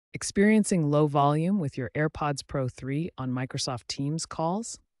Experiencing low volume with your AirPods Pro 3 on Microsoft Teams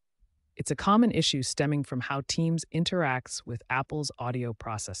calls? It's a common issue stemming from how Teams interacts with Apple's audio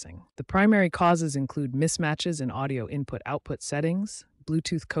processing. The primary causes include mismatches in audio input-output settings,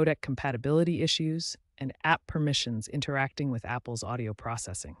 Bluetooth codec compatibility issues, and app permissions interacting with Apple's audio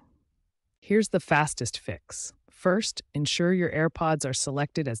processing. Here's the fastest fix. First, ensure your AirPods are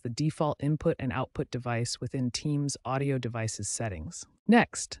selected as the default input and output device within Teams Audio Devices settings.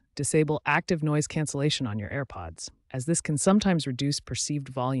 Next, disable active noise cancellation on your AirPods, as this can sometimes reduce perceived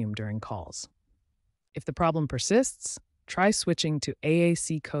volume during calls. If the problem persists, try switching to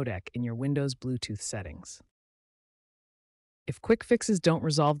AAC codec in your Windows Bluetooth settings. If quick fixes don't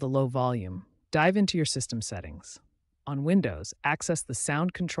resolve the low volume, dive into your system settings. On Windows, access the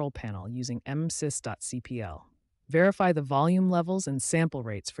Sound Control panel using msys.cpl. Verify the volume levels and sample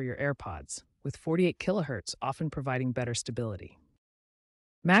rates for your AirPods, with 48 kHz often providing better stability.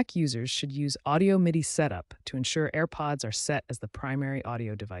 Mac users should use Audio MIDI Setup to ensure AirPods are set as the primary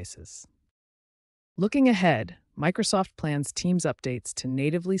audio devices. Looking ahead, Microsoft plans Teams updates to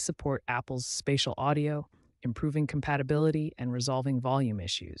natively support Apple's spatial audio, improving compatibility and resolving volume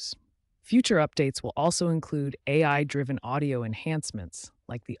issues. Future updates will also include AI-driven audio enhancements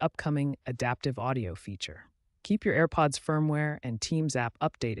like the upcoming adaptive audio feature. Keep your AirPods firmware and Teams app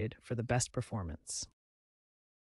updated for the best performance.